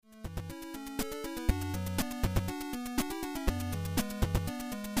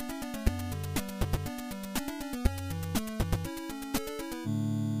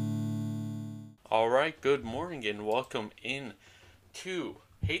All right, good morning and welcome in to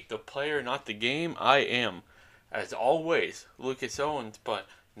Hate the Player, Not the Game. I am, as always, Lucas Owens, but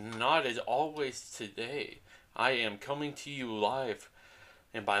not as always today. I am coming to you live,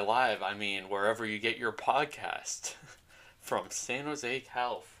 and by live, I mean wherever you get your podcast, from San Jose,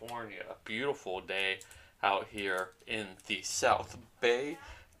 California. A beautiful day out here in the South Bay.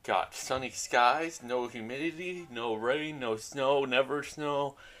 Got sunny skies, no humidity, no rain, no snow, never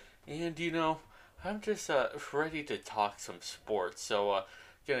snow. And I'm just ready to talk some sports.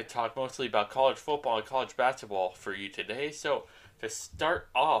 Gonna talk mostly about college football and college basketball for you today. So, to start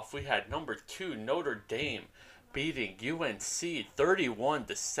off, we had number 2 Notre Dame beating UNC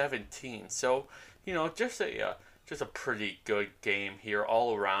 31-17. So, just a pretty good game here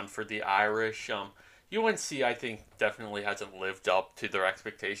all around for the Irish. UNC, I think, definitely hasn't lived up to their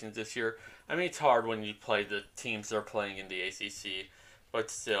expectations this year. I mean, it's hard when you play the teams they're playing in the ACC, but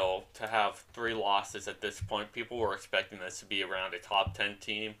still, to have 3 losses at this point, people were expecting this to be around a top 10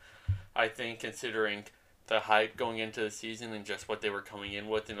 team. I think, considering the hype going into the season and just what they were coming in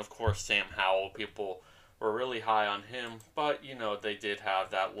with, and of course, Sam Howell, people were really high on him, but they did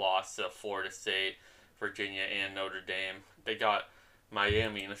have that loss to Florida State, Virginia, and Notre Dame. They got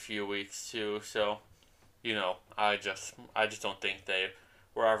Miami in a few weeks too, so I just don't think they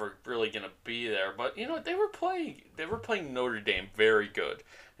were ever really gonna be there. But they were playing Notre Dame very good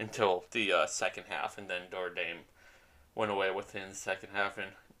until the second half, and then Notre Dame went away within the second half,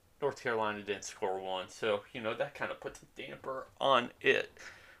 and North Carolina didn't score one. So that kind of puts a damper on it.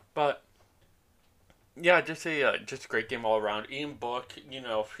 But yeah, just a great game all around. Ian Book,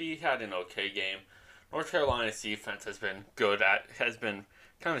 he had an okay game. North Carolina's defense has been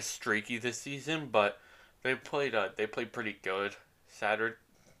kind of streaky this season, but they played pretty good Saturday,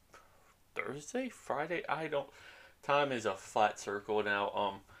 Thursday, Friday. I don't. Time is a flat circle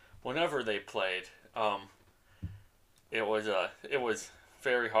now. Whenever they played, it was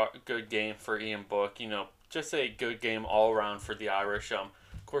very good game for Ian Book. Just a good game all around for the Irish. Of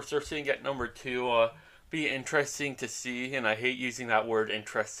course, they're sitting at number 2. Be interesting to see, and I hate using that word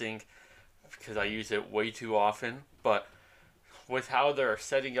interesting because I use it way too often, but with how they're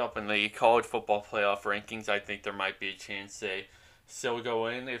setting up in the college football playoff rankings, I think there might be a chance they still go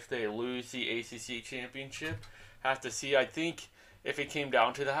in if they lose the ACC championship. Have to see. I think if it came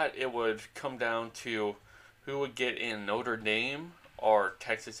down to that, it would come down to who would get in, Notre Dame or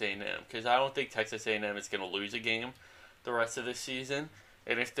Texas A&M, because I don't think Texas A&M is going to lose a game the rest of the season,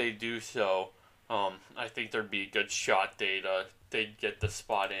 and if they do so, I think there'd be a good shot they'd get the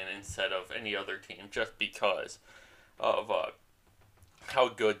spot in instead of any other team, just because of how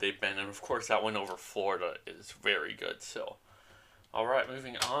good they've been. And of course, that win over Florida is very good. So, all right,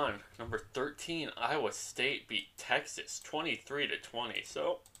 moving on. Number 13, Iowa State beat Texas 23-20.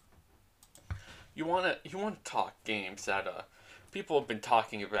 So, you want to talk games that people have been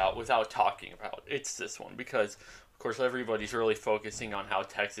talking about without talking about. It's this one because, of course, everybody's really focusing on how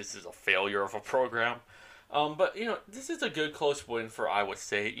Texas is a failure of a program. But this is a good close win for Iowa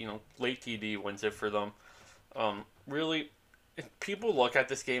State. Late TD wins it for them. Really, people look at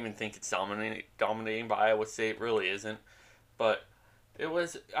this game and think it's dominating by Iowa State. Really isn't. But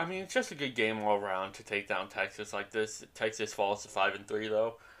it's just a good game all around to take down Texas like this. Texas falls to 5-3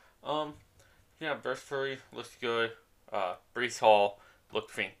 though. Yeah, Burstbury looks good. Brees Hall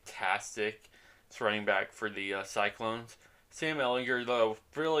looked fantastic. It's running back for the Cyclones. Sam Ehlinger though,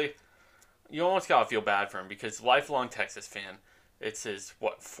 really, you almost gotta feel bad for him because lifelong Texas fan. It's his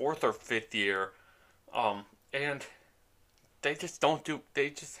 4th or 5th year, and they just don't do. They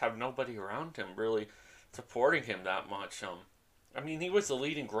just have nobody around him really supporting him that much. He was the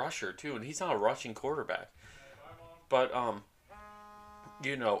leading rusher too, and he's not a rushing quarterback. But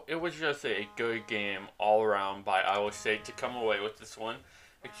it was just a good game all around by Iowa State to come away with this one.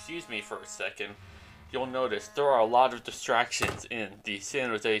 Excuse me for a second. You'll notice there are a lot of distractions in the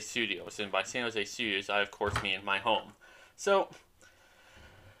San Jose studios, and by San Jose studios, I of course mean my home. So,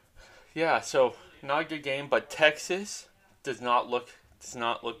 yeah, not a good game, but Texas does not look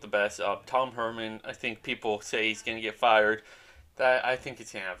the best. Tom Herman, I think people say he's gonna get fired. That I think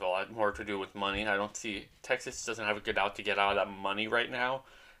it's gonna have a lot more to do with money. I don't see Texas doesn't have a good out to get out of that money right now,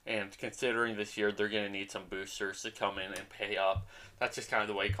 and considering this year they're gonna need some boosters to come in and pay up. That's just kind of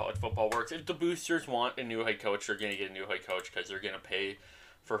the way college football works. If the boosters want a new head coach, they're gonna get a new head coach because they're gonna pay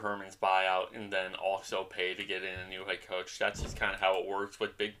for Herman's buyout and then also pay to get in a new head coach. That's just kind of how it works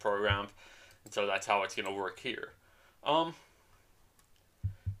with big programs, and so that's how it's gonna work here. Um,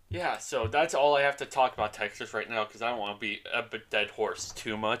 Yeah, so that's all I have to talk about Texas right now because I don't want to be a dead horse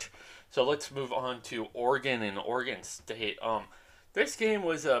too much. So let's move on to Oregon and Oregon State. This game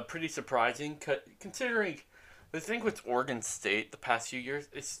was pretty surprising, considering the thing with Oregon State the past few years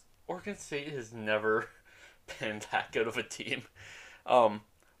is Oregon State has never been that good of a team. Um,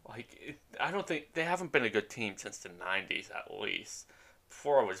 I don't think they haven't been a good team since the '90s at least.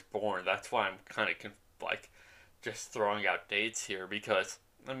 Before I was born, that's why I'm kind of like just throwing out dates here because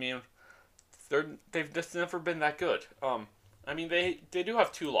I mean they've just never been that good. I mean they do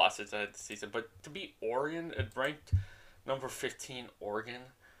have two losses ahead of the season, but to beat Oregon, ranked number 15 Oregon,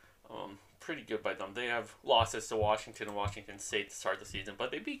 pretty good by them. They have losses to Washington and Washington State to start the season,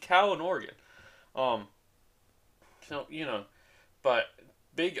 but they beat Cal and Oregon. Um, so but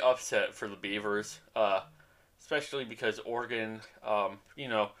big upset for the Beavers, especially because Oregon,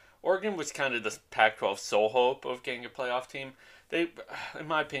 Oregon was kind of the Pac-12 sole hope of getting a playoff team. They, in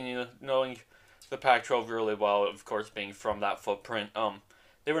my opinion, knowing the Pac-12 really well, of course, being from that footprint,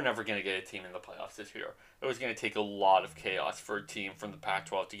 they were never going to get a team in the playoffs this year. It was going to take a lot of chaos for a team from the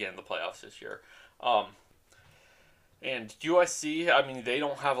Pac-12 to get in the playoffs this year. And USC, I mean, they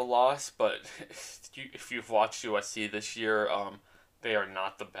don't have a loss, but if you've watched USC this year, they are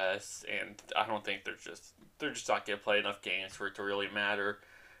not the best, and I don't think they're just not gonna play enough games for it to really matter.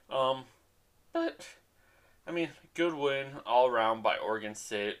 But I mean, good win all around by Oregon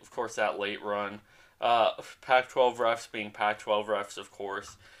State. Of course, that late run, Pac-12 refs being Pac-12 refs, of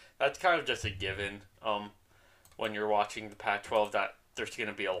course, that's kind of just a given. When you're watching the Pac-12, that there's going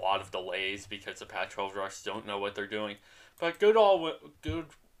to be a lot of delays because the Pac-12 refs don't know what they're doing. But good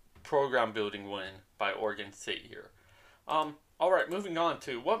program building win by Oregon State here. All right, moving on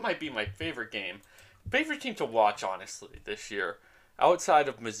to what might be my favorite game, favorite team to watch honestly this year, outside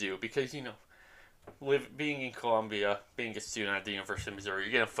of Mizzou, because being in Columbia, being a student at the University of Missouri,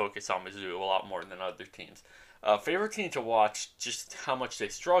 you're gonna focus on Mizzou a lot more than other teams. Favorite team to watch, just how much they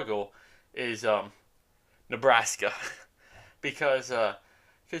struggle, is Nebraska, because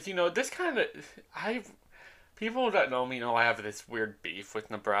this kind of I people that know me know I have this weird beef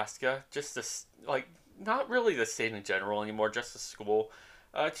with Nebraska, just this like not really the state in general anymore, just the school.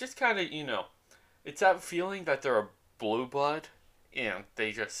 It's just kind of it's that feeling that they're a blue blood, and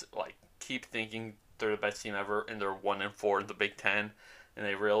they just like keep thinking they're the best team ever, and they're 1-4 in the Big Ten, and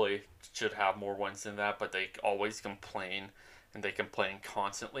they really should have more wins than that, but they always complain, and they complain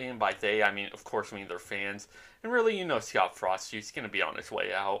constantly. And by they, I mean, of course, their fans, and really, Scott Frost, he's gonna be on his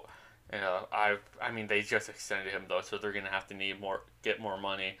way out. I mean, they just extended him though, so they're gonna have to get more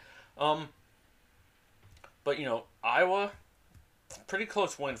money. But Iowa, pretty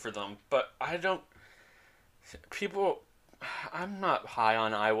close win for them. But I don't. People, I'm not high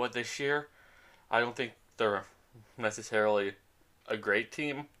on Iowa this year. I don't think they're necessarily a great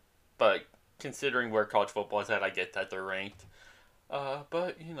team, but considering where college football is at, I get that they're ranked.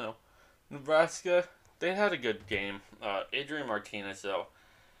 But Nebraska, they had a good game. Adrian Martinez, though,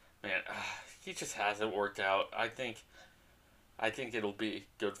 man, he just hasn't worked out. I think it'll be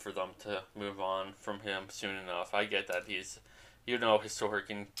good for them to move on from him soon enough. I get that he's, historic,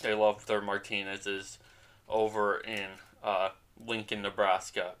 and they love their Martinez's over in Lincoln,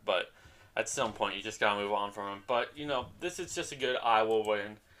 Nebraska. But at some point, you just gotta move on from him. But this is just a good Iowa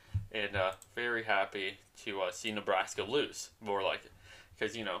win, and very happy to see Nebraska lose. More like it,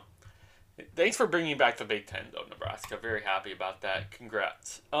 because thanks for bringing back the Big Ten, though, Nebraska. Very happy about that.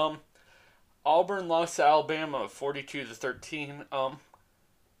 Congrats. Auburn lost to Alabama 42-13.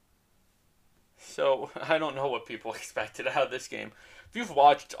 So I don't know what people expected out of this game. If you've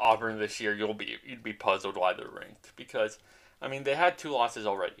watched Auburn this year, you'd be puzzled why they're ranked, because I mean they had two losses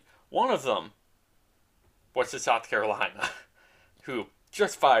already. One of them was to South Carolina, who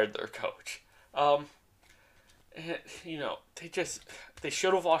just fired their coach. And, they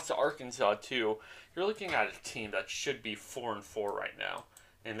should have lost to Arkansas too. You're looking at a team that should be 4-4 right now,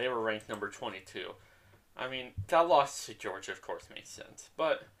 and they were ranked number 22. I mean, that loss to Georgia, of course, makes sense,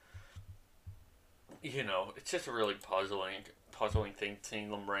 but it's just a really puzzling thing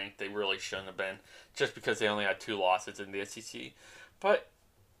seeing them ranked. They really shouldn't have been, just because they only had two losses in the SEC. But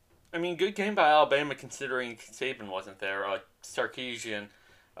I mean, good game by Alabama considering Saban wasn't there. Sarkisian,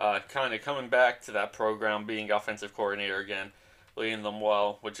 kind of coming back to that program, being offensive coordinator again, leading them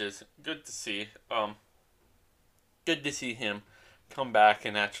well, which is good to see. Good to see him come back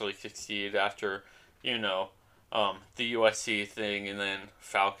and actually succeed after, the USC thing and then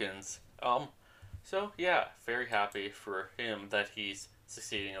Falcons. So yeah, very happy for him that he's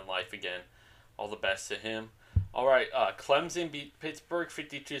succeeding in life again. All the best to him. All right, Clemson beat Pittsburgh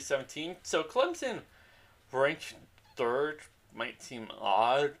 52-17. So Clemson ranked third. Might seem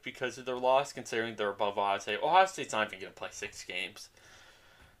odd because of their loss, considering they're above Ohio State. Ohio State's not even going to play 6 games.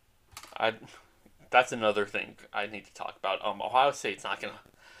 that's another thing I need to talk about. Ohio State's not gonna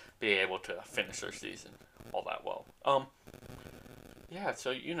be able to finish their season all that well. Yeah.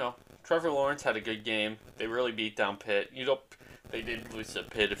 So Trevor Lawrence had a good game. They really beat down Pitt. They did lose to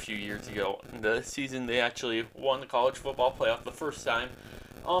Pitt a few years ago. In the season, they actually won the college football playoff the first time.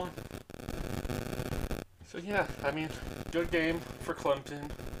 So yeah, I mean, good game for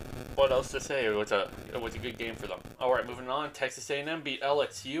Clemson. What else to say? It was a good game for them. All right, moving on. Texas A&M beat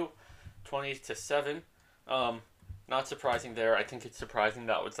LSU 20-7. Not surprising there. I think it's surprising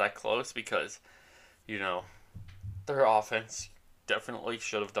that was that close because, their offense definitely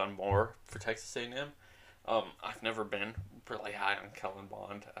should have done more for Texas A&M. I've never been really high on Kellen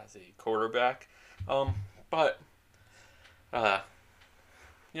Mond as a quarterback. But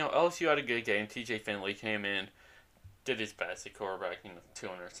LSU had a good game. TJ Finley came in, did his best at quarterback. 2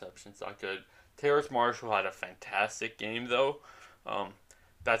 interceptions, not good. Terrace Marshall had a fantastic game though.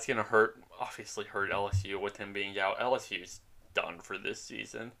 That's gonna obviously hurt LSU with him being out. LSU's done for this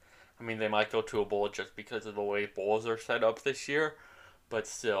season. I mean, they might go to a bowl just because of the way bowls are set up this year, but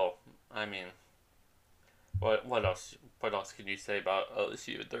still, I mean, what else? What else can you say about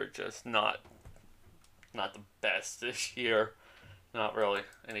LSU? They're just not the best this year. Not really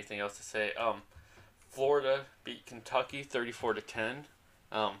anything else to say. Florida beat Kentucky 34-10.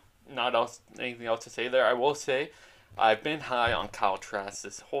 Not anything else to say there. I will say, I've been high on Kyle Trask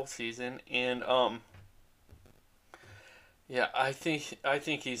this whole season, and yeah, I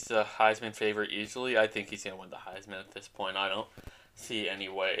think he's the Heisman favorite easily. I think he's gonna win the Heisman at this point. I don't see any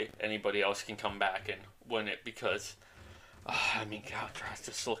way anybody else can come back and win it because, Kyle Trask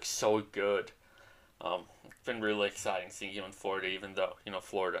just looks so good. It's been really exciting seeing him in Florida, even though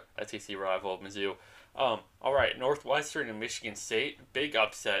Florida, SEC rival of Mizzou. All right, Northwestern and Michigan State, big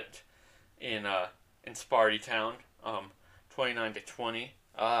upset in Sparty Town, 29-20.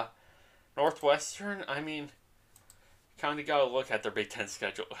 Northwestern, kind of got to look at their Big Ten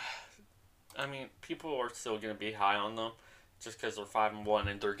schedule. People are still going to be high on them just because they're 5-1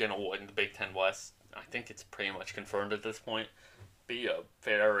 and they're going to win the Big Ten West. I think it's pretty much confirmed at this point. Be a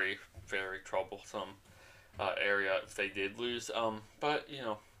very, very troublesome area if they did lose. But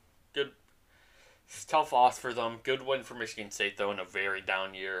good. Tough loss for them. Good win for Michigan State though in a very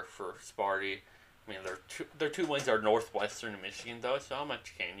down year for Sparty. Their two wins are Northwestern and Michigan though, so how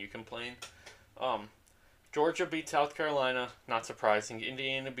much can you complain? Georgia beat South Carolina, not surprising.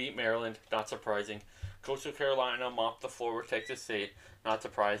 Indiana beat Maryland, not surprising. Coastal Carolina mopped the floor with Texas State, not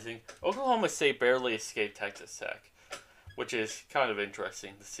surprising. Oklahoma State barely escaped Texas Tech, which is kind of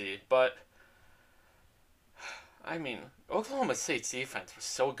interesting to see. But, Oklahoma State's defense was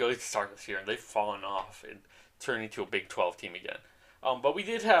so good to start this year, and they've fallen off and turned into a Big 12 team again. But we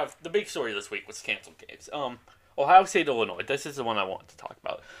did have, the big story this week was canceled games. Ohio State, Illinois. This is the one I want to talk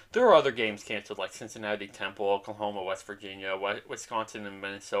about. There are other games canceled, like Cincinnati, Temple, Oklahoma, West Virginia, Wisconsin and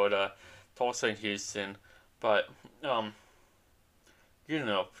Minnesota, Tulsa and Houston. But,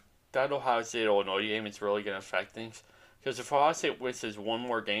 that Ohio State, Illinois game is really going to affect things. Because if Ohio State misses one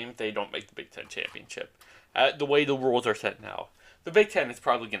more game, they don't make the Big Ten championship. The way the rules are set now. The Big Ten is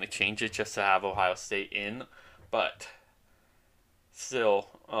probably going to change it just to have Ohio State in. But, still,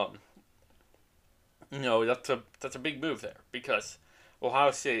 that's a big move there because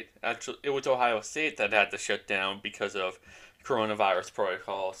Ohio State it was Ohio State that had to shut down because of coronavirus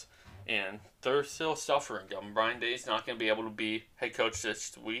protocols, and they're still suffering. Brian Day's not going to be able to be head coach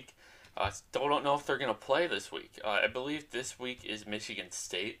this week. Still don't know if they're going to play this week. I believe this week is Michigan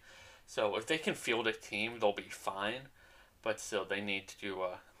State, so if they can field a team, they'll be fine. But still, they need to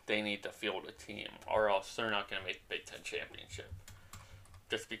field a team, or else they're not going to make the Big Ten championship.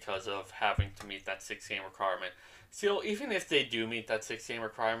 Just because of having to meet that 6-game requirement. Still, even if they do meet that 6-game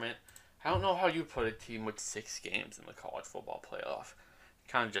requirement, I don't know how you put a team with 6 games in the college football playoff.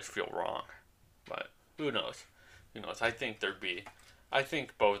 Kind of just feel wrong. But who knows? I think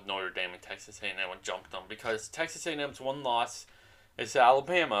both Notre Dame and Texas A&M would jump them because Texas A&M's one loss is to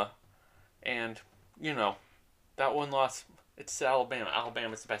Alabama, and that one loss, it's to Alabama.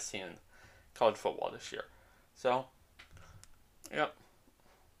 Alabama's the best team in college football this year. So, yep.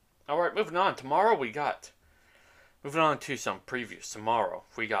 Alright, moving on. Moving on to some previews. Tomorrow,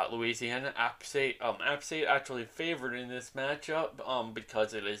 we got Louisiana, App State. App State actually favored in this matchup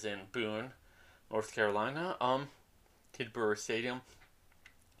because it is in Boone, North Carolina. Kid Brewer Stadium.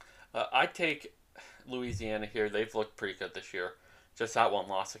 I take Louisiana here. They've looked pretty good this year. Just that one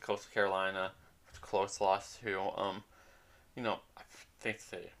loss to Coastal Carolina. Close loss to,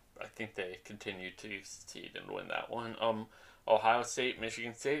 I think they continue to succeed and win that one. Ohio State,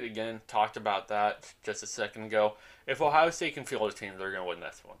 Michigan State, again, talked about that just a second ago. If Ohio State can field a team, they're going to win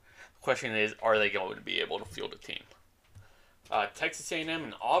this one. Question is, are they going to be able to field a team? Texas A&M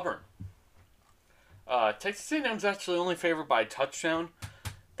and Auburn. Texas A&M is actually only favored by a touchdown.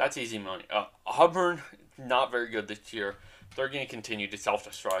 That's easy money. Auburn, not very good this year. They're going to continue to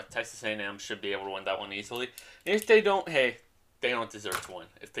self-destruct. Texas A&M should be able to win that one easily. If they don't, hey, they don't deserve to win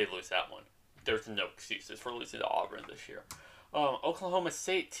if they lose that one. There's no excuses for losing to Auburn this year. Oklahoma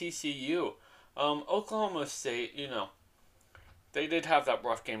State, TCU. Oklahoma State, they did have that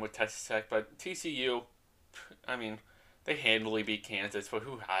rough game with Texas Tech, but TCU, I mean, they handily beat Kansas, but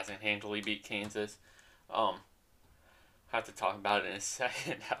who hasn't handily beat Kansas? Have to talk about it in a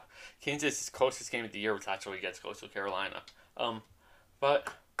second. Kansas' closest game of the year was actually against Coastal Carolina. But,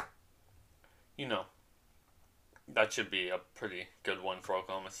 that should be a pretty good one for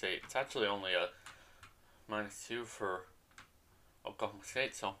Oklahoma State. It's actually only a -2 for Oklahoma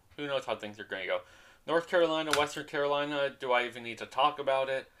State, so who knows how things are going to go. North Carolina, Western Carolina, do I even need to talk about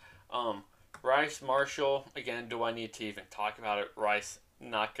it? Rice, Marshall, again, do I need to even talk about it? Rice,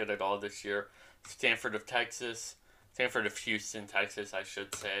 not good at all this year. Stanford of Houston, Texas, I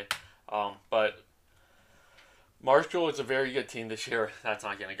should say. But Marshall is a very good team this year. That's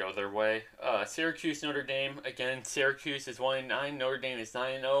not going to go their way. Syracuse, Notre Dame. Again, Syracuse is 1-9. Notre Dame is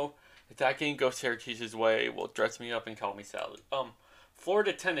 9-0. If that game goes Syracuse's way, well, dress me up and call me salad.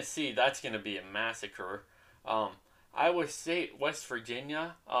 Florida, Tennessee, that's going to be a massacre. Iowa State, West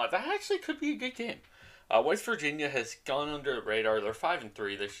Virginia. That actually could be a good game. West Virginia has gone under the radar. They're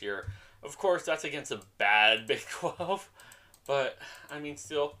 5-3 this year. Of course, that's against a bad Big 12. But, I mean,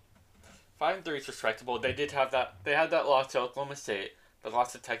 still, 5-3 is respectable. They did have that. They had that loss to Oklahoma State. They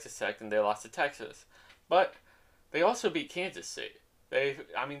lost to Texas Tech, and they lost to Texas. But they also beat Kansas State. They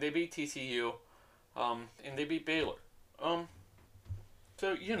beat TCU, and they beat Baylor.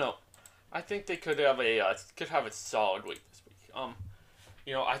 So I think they could have a solid week this week.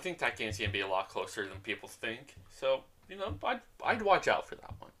 I think that game's gonna be a lot closer than people think. So I'd watch out for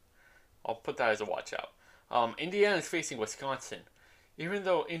that one. I'll put that as a watch out. Indiana is facing Wisconsin. Even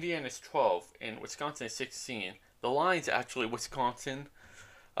though Indiana is 12 and Wisconsin is 16, the line's actually Wisconsin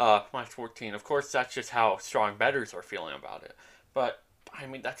 -14. Of course, that's just how strong bettors are feeling about it. But I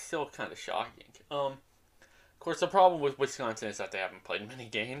mean, that's still kind of shocking. Of course, the problem with Wisconsin is that they haven't played many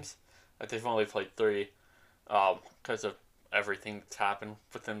games. That they've only played 3 because of everything that's happened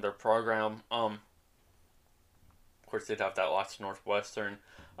within their program. Of course, they'd have that loss to Northwestern.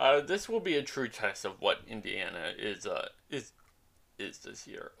 This will be a true test of what Indiana is this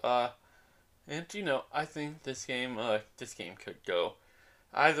year. And I think this game could go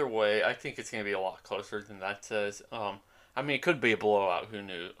either way. I think it's gonna be a lot closer than that says. It could be a blowout.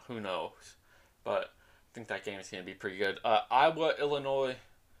 Who knows? But I think that game is gonna be pretty good. Iowa, Illinois.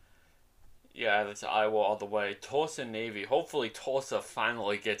 Yeah, that's Iowa all the way. Tulsa, Navy. Hopefully, Tulsa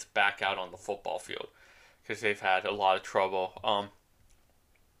finally gets back out on the football field because they've had a lot of trouble.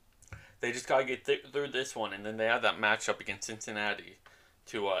 They just gotta get through this one, and then they have that matchup against Cincinnati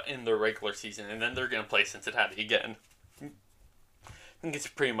to end their regular season, and then they're gonna play Cincinnati again. I think it's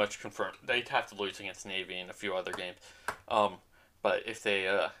pretty much confirmed. They'd have to lose against Navy and a few other games. But if they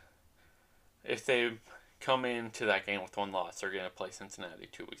come into that game with one loss, they're going to play Cincinnati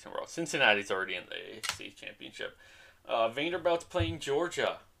 2 weeks in a row. Cincinnati's already in the AAC championship. Vanderbilt's playing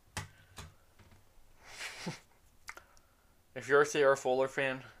Georgia. If you're a Sarah Fuller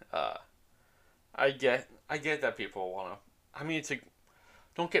fan, I get that people want to.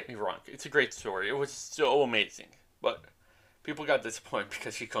 Don't get me wrong, it's a great story. It was so amazing, but people got disappointed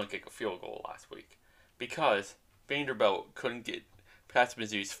because she couldn't kick a field goal last week because Vanderbilt couldn't get past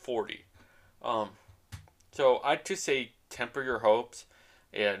Mizzou's 40. So I'd just say temper your hopes,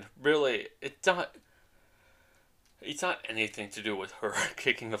 and really, it's not anything to do with her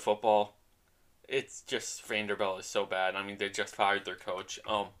kicking the football. It's just Vanderbilt is so bad. They just fired their coach.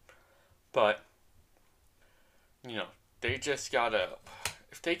 But they just gotta.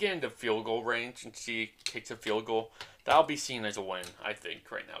 If they get into field goal range and she kicks a field goal, that'll be seen as a win, I think,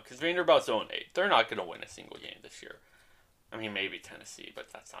 right now. Because Vanderbilt's 0-8. They're not going to win a single game this year. Maybe Tennessee,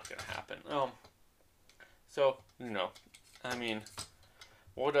 but that's not going to happen. So,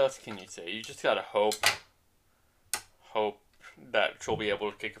 what else can you say? You just got to hope that she'll be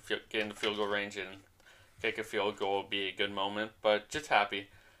able to get into field goal range and kick a field goal will be a good moment. But just happy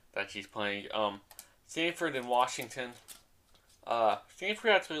that she's playing. Stanford and Washington.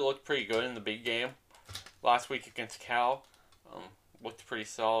 Stanford actually looked pretty good in the big game last week against Cal. Looked pretty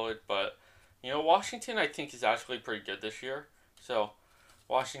solid, but Washington I think is actually pretty good this year. So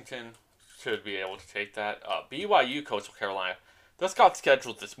Washington should be able to take that. BYU, Coastal Carolina. This got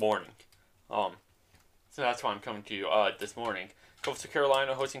scheduled this morning. So that's why I'm coming to you this morning. Coastal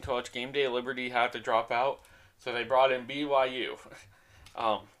Carolina hosting College Game Day. Liberty had to drop out, so they brought in BYU.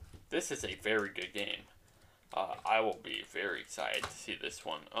 This is a very good game. I will be very excited to see this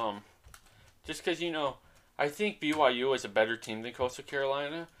one. Just because, I think BYU is a better team than Coastal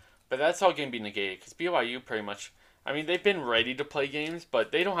Carolina, but that's all going to be negated because BYU pretty much, they've been ready to play games,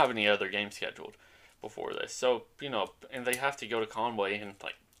 but they don't have any other games scheduled before this. So, and they have to go to Conway in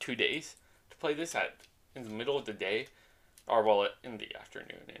like 2 days to play this in the middle of the day, or well, in the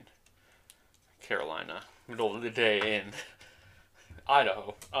afternoon in Carolina, middle of the day in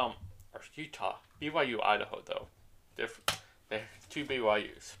Idaho, or Utah, BYU, Idaho though, different. They're two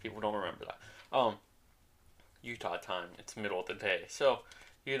BYUs. People don't remember that. Utah time, it's middle of the day, so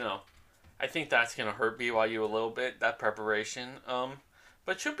I think that's gonna hurt BYU a little bit, that preparation.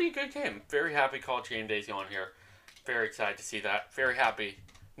 But it should be a good game. Very happy College Game Day's on here. Very excited to see that. Very happy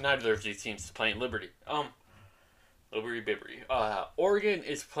neither of these teams is playing Liberty. Liberty Bibbery. Oregon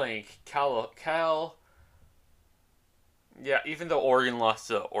is playing Cal. Yeah, even though Oregon lost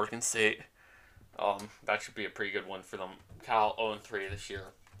to Oregon State, that should be a pretty good one for them. Cal 0-3 this year.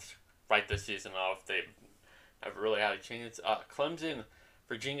 Right this season off. They have really had a chance. Clemson,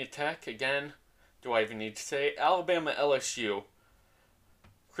 Virginia Tech, again. Do I even need to say? Alabama, LSU.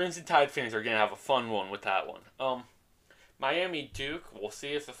 Crimson Tide fans are going to have a fun one with that one. Miami, Duke. We'll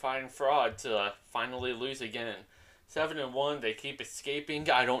see if the Fighting Frogs finally lose again. 7-1. They keep escaping.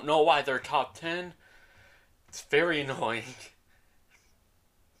 I don't know why they're top 10. It's very annoying.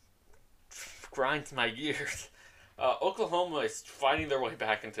 Grinds my gears. Oklahoma is fighting their way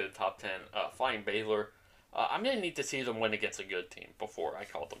back into the top 10. Flying Baylor. I'm going to need to see them win against a good team before I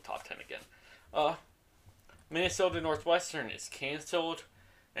call them top 10 again. Minnesota Northwestern is canceled.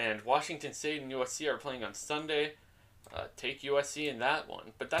 And Washington State and USC are playing on Sunday. Take USC in that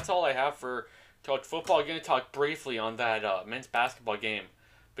one. But that's all I have for college football. I'm going to talk briefly on that men's basketball game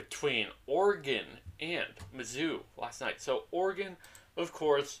between Oregon and Mizzou last night. So Oregon, of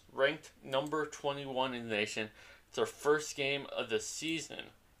course, ranked number 21 in the nation. It's their first game of the season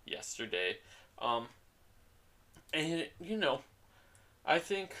yesterday. And, I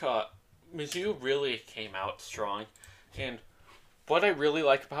think Mizzou really came out strong. And what I really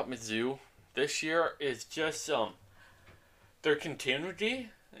like about Mizzou this year is just their continuity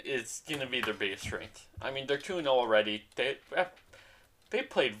is going to be their biggest strength. They're 2-0 already. They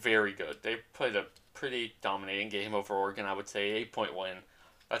played very good. They played a pretty dominating game over Oregon, I would say. 8-point win.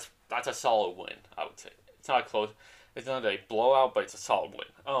 That's a solid win, I would say. It's not close. It's not a blowout, but it's a solid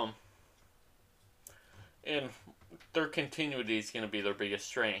win. And their continuity is going to be their biggest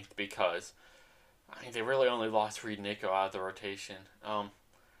strength because they really only lost Reed Nico out of the rotation.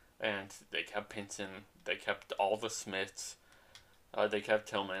 And they kept Pinson. They kept all the Smiths. They kept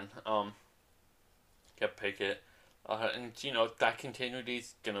Tillman. Kept Pickett. And, that continuity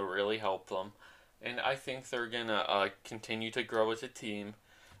is going to really help them. And I think they're going to continue to grow as a team.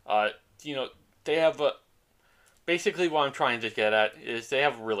 They have basically what I'm trying to get at is they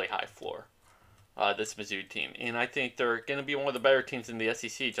have a really high floor. This Mizzou team. And I think they're going to be one of the better teams in the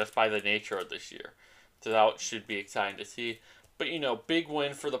SEC just by the nature of this year. So that should be exciting to see. But, big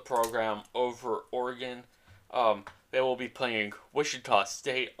win for the program over Oregon. They will be playing Wichita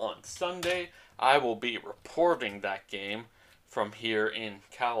State on Sunday. I will be reporting that game from here in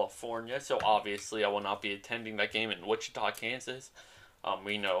California. So, obviously, I will not be attending that game in Wichita, Kansas.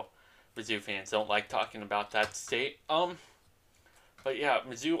 We know Mizzou fans don't like talking about that state. But yeah,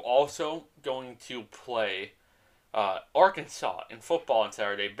 Mizzou also going to play Arkansas in football on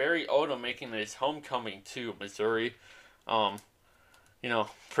Saturday. Barry Odom making his homecoming to Missouri.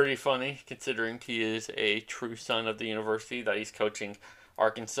 Pretty funny considering he is a true son of the university that he's coaching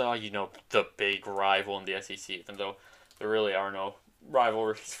Arkansas. The big rival in the SEC, even though there really are no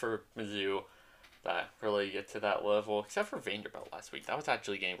rivalries for Mizzou that really get to that level, except for Vanderbilt last week. That was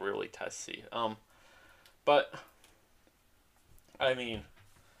actually getting really testy. But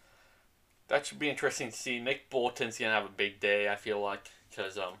that should be interesting to see. Nick Bolton's going to have a big day, I feel like,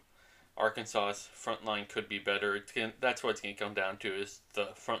 because Arkansas's front line could be better. That's what it's going to come down to is the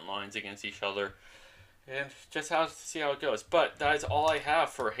front lines against each other. And just see how it goes. But that is all I have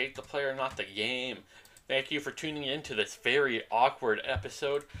for Hate the Player, Not the Game. Thank you for tuning in to this very awkward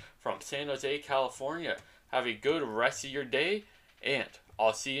episode from San Jose, California. Have a good rest of your day, and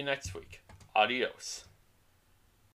I'll see you next week. Adios.